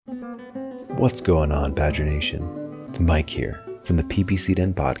What's going on, Badger Nation? It's Mike here from the PPC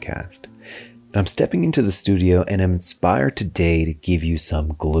Den podcast. And I'm stepping into the studio and I'm inspired today to give you some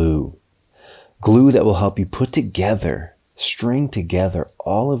glue. Glue that will help you string together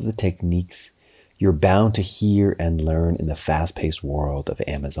all of the techniques you're bound to hear and learn in the fast-paced world of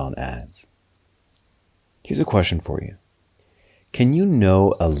Amazon ads. Here's a question for you. Can you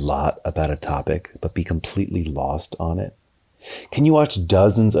know a lot about a topic but be completely lost on it? Can you watch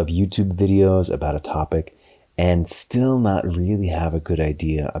dozens of YouTube videos about a topic and still not really have a good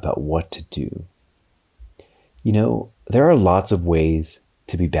idea about what to do? You know, there are lots of ways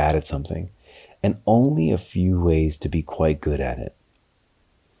to be bad at something and only a few ways to be quite good at it.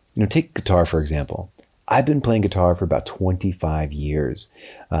 You know, take guitar, for example. I've been playing guitar for about 25 years.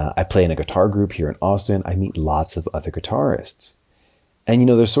 I play in a guitar group here in Austin. I meet lots of other guitarists. And you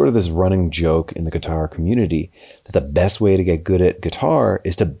know, there's sort of this running joke in the guitar community that the best way to get good at guitar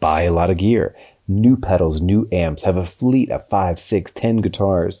is to buy a lot of gear. New pedals, new amps, have a fleet of 5, 6, 10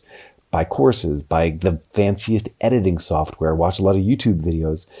 guitars, buy courses, buy the fanciest editing software, watch a lot of YouTube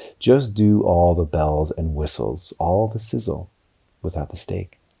videos, just do all the bells and whistles, all the sizzle without the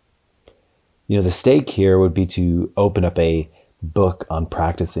steak. You know, the stake here would be to open up a book on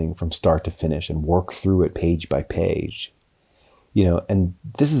practicing from start to finish and work through it page by page. You know, and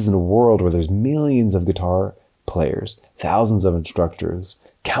this is in a world where there's millions of guitar players, thousands of instructors,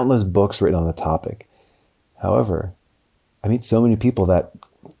 countless books written on the topic. However, I meet so many people that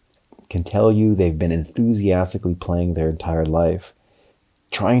can tell you they've been enthusiastically playing their entire life,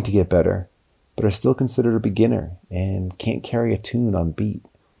 trying to get better, but are still considered a beginner and can't carry a tune on beat.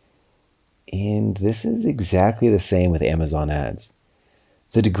 And this is exactly the same with Amazon ads.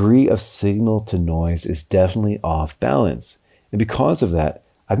 The degree of signal to noise is definitely off balance. And because of that,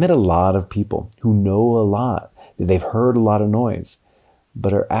 I've met a lot of people who know a lot. They've heard a lot of noise,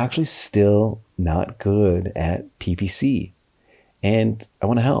 but are actually still not good at PPC. And I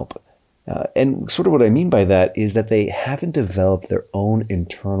want to help. And sort of what I mean by that is that they haven't developed their own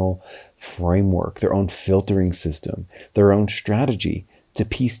internal framework, their own filtering system, their own strategy to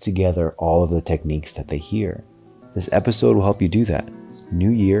piece together all of the techniques that they hear. This episode will help you do that.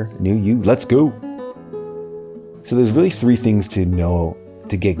 New year, new you, let's go. So there's really 3 things to know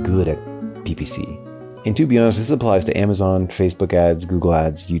to get good at PPC. And to be honest, this applies to Amazon, Facebook ads, Google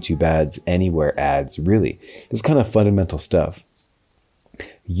ads, YouTube ads, anywhere ads, really. This kind of fundamental stuff.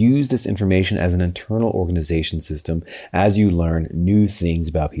 Use this information as an internal organization system as you learn new things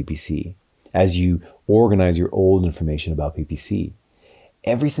about PPC, as you organize your old information about PPC.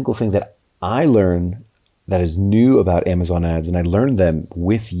 Every single thing that I learn that is new about Amazon ads, and I learn them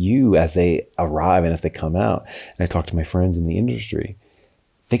with you as they arrive and as they come out, and I talk to my friends in the industry,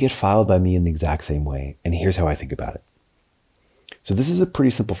 they get filed by me in the exact same way. And here's how I think about it. So this is a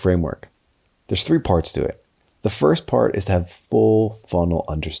pretty simple framework. There's 3 parts to it. The first part is to have full funnel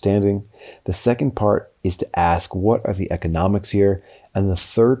understanding. The second part is to ask, what are the economics here? And the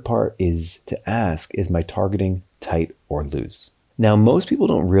third part is to ask, is my targeting tight or loose? Now, most people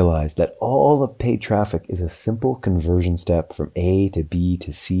don't realize that all of paid traffic is a simple conversion step from A to B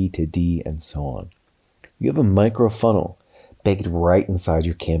to C to D and so on. You have a micro funnel baked right inside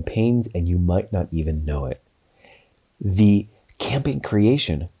your campaigns and you might not even know it. The campaign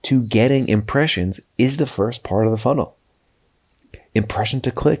creation to getting impressions is the first part of the funnel. Impression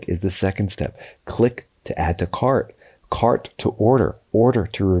to click is the second step. Click to add to cart, cart to order, order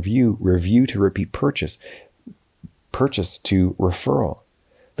to review, review to repeat purchase, purchase to referral.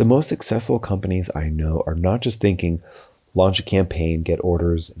 The most successful companies I know are not just thinking, launch a campaign, get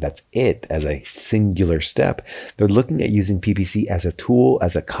orders, that's it as a singular step. They're looking at using PPC as a tool,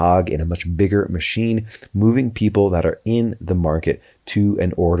 as a cog in a much bigger machine, moving people that are in the market to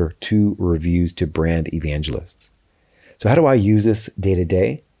an order, to reviews, to brand evangelists. So how do I use this day to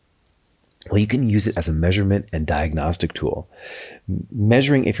day? Well, you can use it as a measurement and diagnostic tool.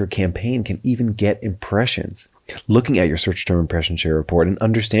 Measuring if your campaign can even get impressions. Looking at your search term impression share report and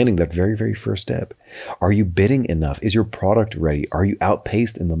understanding that very, very first step. Are you bidding enough? Is your product ready? Are you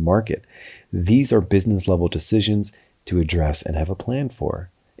outpaced in the market? These are business level decisions to address and have a plan for.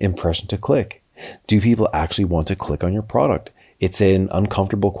 Impression to click. Do people actually want to click on your product? It's an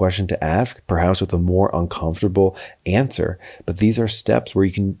uncomfortable question to ask, perhaps with a more uncomfortable answer, but these are steps where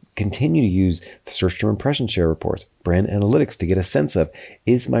you can continue to use the search term impression share reports, brand analytics to get a sense of,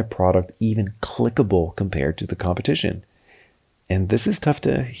 is my product even clickable compared to the competition? And this is tough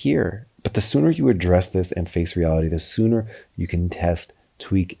to hear, but the sooner you address this and face reality, the sooner you can test,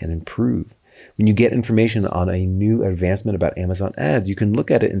 tweak, and improve. When you get information on a new advancement about Amazon ads, you can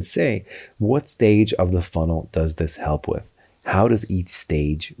look at it and say, what stage of the funnel does this help with? How does each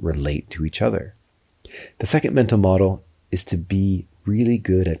stage relate to each other? The second mental model is to be really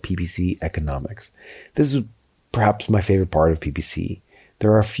good at PPC economics. This is perhaps my favorite part of PPC.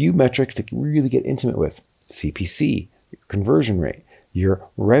 There are a few metrics to really get intimate with. CPC, your conversion rate, your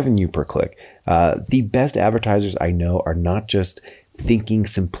revenue per click. The best advertisers I know are not just thinking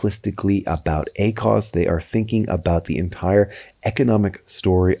simplistically about ACoS, they are thinking about the entire economic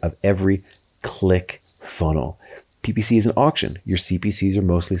story of every click funnel. PPC is an auction. Your CPCs are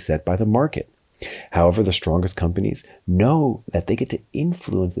mostly set by the market. However, the strongest companies know that they get to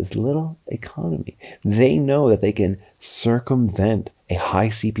influence this little economy. They know that they can circumvent a high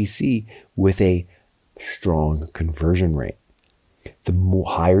CPC with a strong conversion rate. The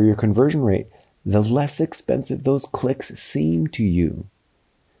higher your conversion rate, the less expensive those clicks seem to you.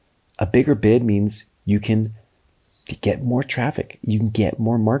 A bigger bid means you can get more traffic. You can get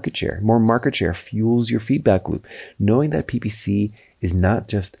more market share. More market share fuels your feedback loop. Knowing that PPC is not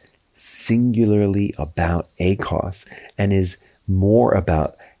just singularly about ACoS and is more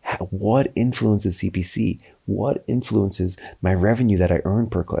about what influences CPC, what influences my revenue that I earn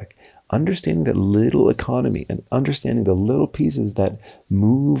per click. Understanding that little economy and understanding the little pieces that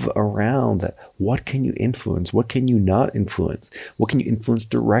move around, that what can you influence, what can you not influence, what can you influence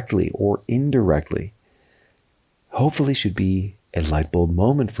directly or indirectly, hopefully should be a light bulb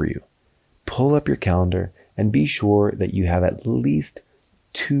moment for you. Pull up your calendar and be sure that you have at least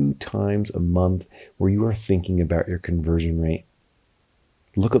 2 times a month where you are thinking about your conversion rate.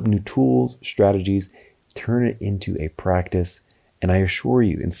 Look up new tools, strategies, turn it into a practice. And I assure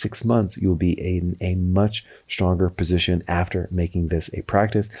you, in 6 months, you'll be in a much stronger position after making this a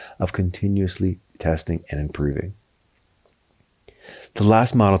practice of continuously testing and improving. The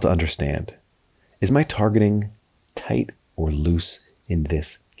last model to understand is my targeting tight or loose in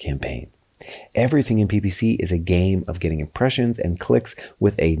this campaign. Everything in PPC is a game of getting impressions and clicks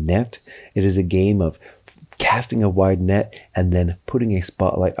with a net. It is a game of casting a wide net and then putting a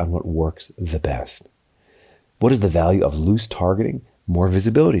spotlight on what works the best. What is the value of loose targeting? More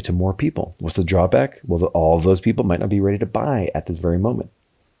visibility to more people. What's the drawback? Well, all of those people might not be ready to buy at this very moment.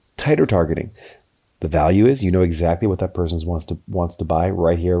 Tighter targeting. The value is you know exactly what that person wants to buy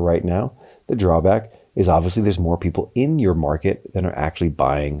right here, right now. The drawback is obviously there's more people in your market than are actually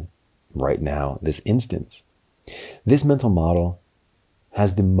buying right now, this instance. This mental model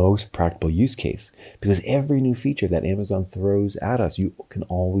has the most practical use case because every new feature that Amazon throws at us, you can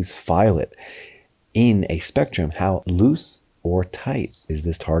always file it in a spectrum. How loose or tight is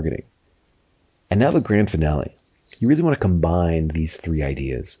this targeting? And now the grand finale. You really want to combine these 3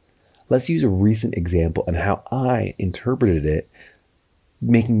 ideas. Let's use a recent example and how I interpreted it,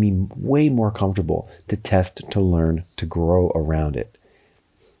 making me way more comfortable to test, to learn, to grow around it.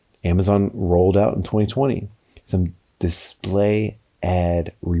 Amazon rolled out in 2020 some display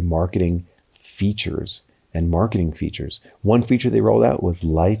ad remarketing features and marketing features. One feature they rolled out was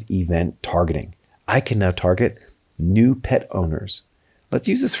live event targeting. I can now target new pet owners. Let's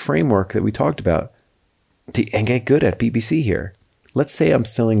use this framework that we talked about and get good at PPC here. Let's say I'm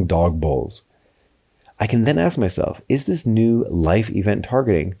selling dog bowls. I can then ask myself, is this new live event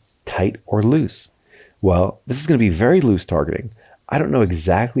targeting tight or loose? Well, this is going to be very loose targeting. I don't know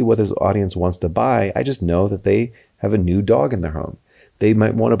exactly what this audience wants to buy. I just know that they have a new dog in their home. They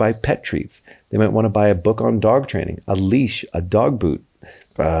might want to buy pet treats. They might want to buy a book on dog training, a leash, a dog boot,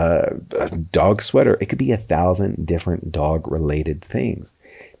 a dog sweater. It could be 1,000 different dog related things.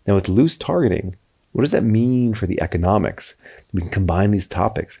 Now with loose targeting, what does that mean for the economics? We can combine these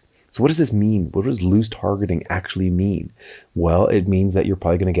topics. So what does this mean? What does loose targeting actually mean? Well, it means that you're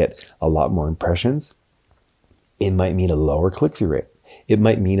probably going to get a lot more impressions. It might mean a lower click-through rate. It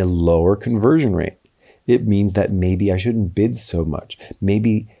might mean a lower conversion rate. It means that maybe I shouldn't bid so much.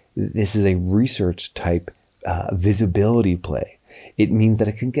 Maybe this is a research type visibility play. It means that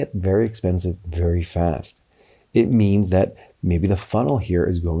it can get very expensive very fast. It means that maybe the funnel here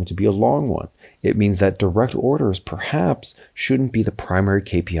is going to be a long one. It means that direct orders perhaps shouldn't be the primary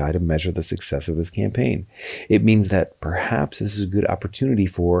KPI to measure the success of this campaign. It means that perhaps this is a good opportunity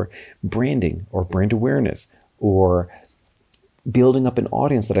for branding or brand awareness or building up an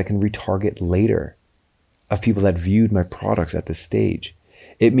audience that I can retarget later of people that viewed my products at this stage.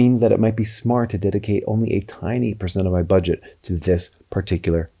 It means that it might be smart to dedicate only a tiny % of my budget to this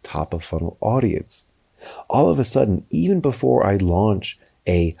particular top of funnel audience. All of a sudden, even before I launch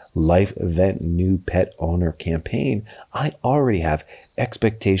a life event new pet owner campaign, I already have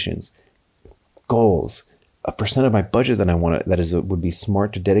expectations, goals, a % of my budget that I want would be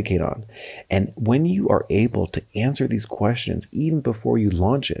smart to dedicate on. And when you are able to answer these questions even before you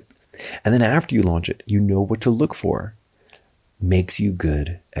launch it, and then after you launch it, you know what to look for. makes you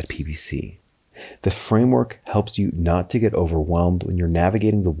good at PPC. The framework helps you not to get overwhelmed when you're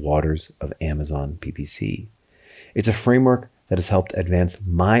navigating the waters of Amazon PPC. It's a framework that has helped advance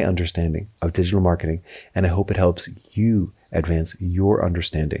my understanding of digital marketing, and I hope it helps you advance your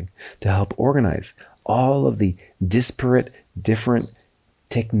understanding to help organize all of the disparate, different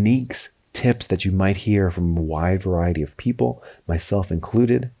techniques, tips that you might hear from a wide variety of people, myself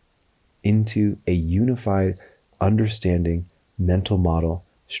included, into a unified understanding mental model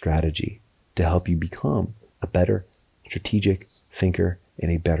strategy to help you become a better strategic thinker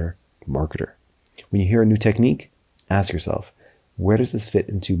and a better marketer. When you hear a new technique, ask yourself, where does this fit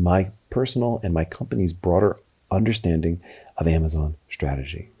into my personal and my company's broader understanding of Amazon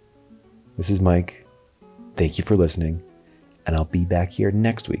strategy? This is Mike. Thank you for listening, and I'll be back here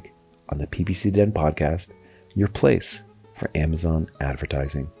next week on the PPC Den podcast, your place for Amazon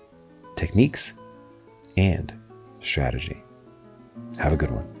advertising, techniques, and strategy. Have a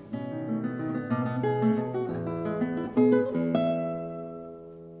good one.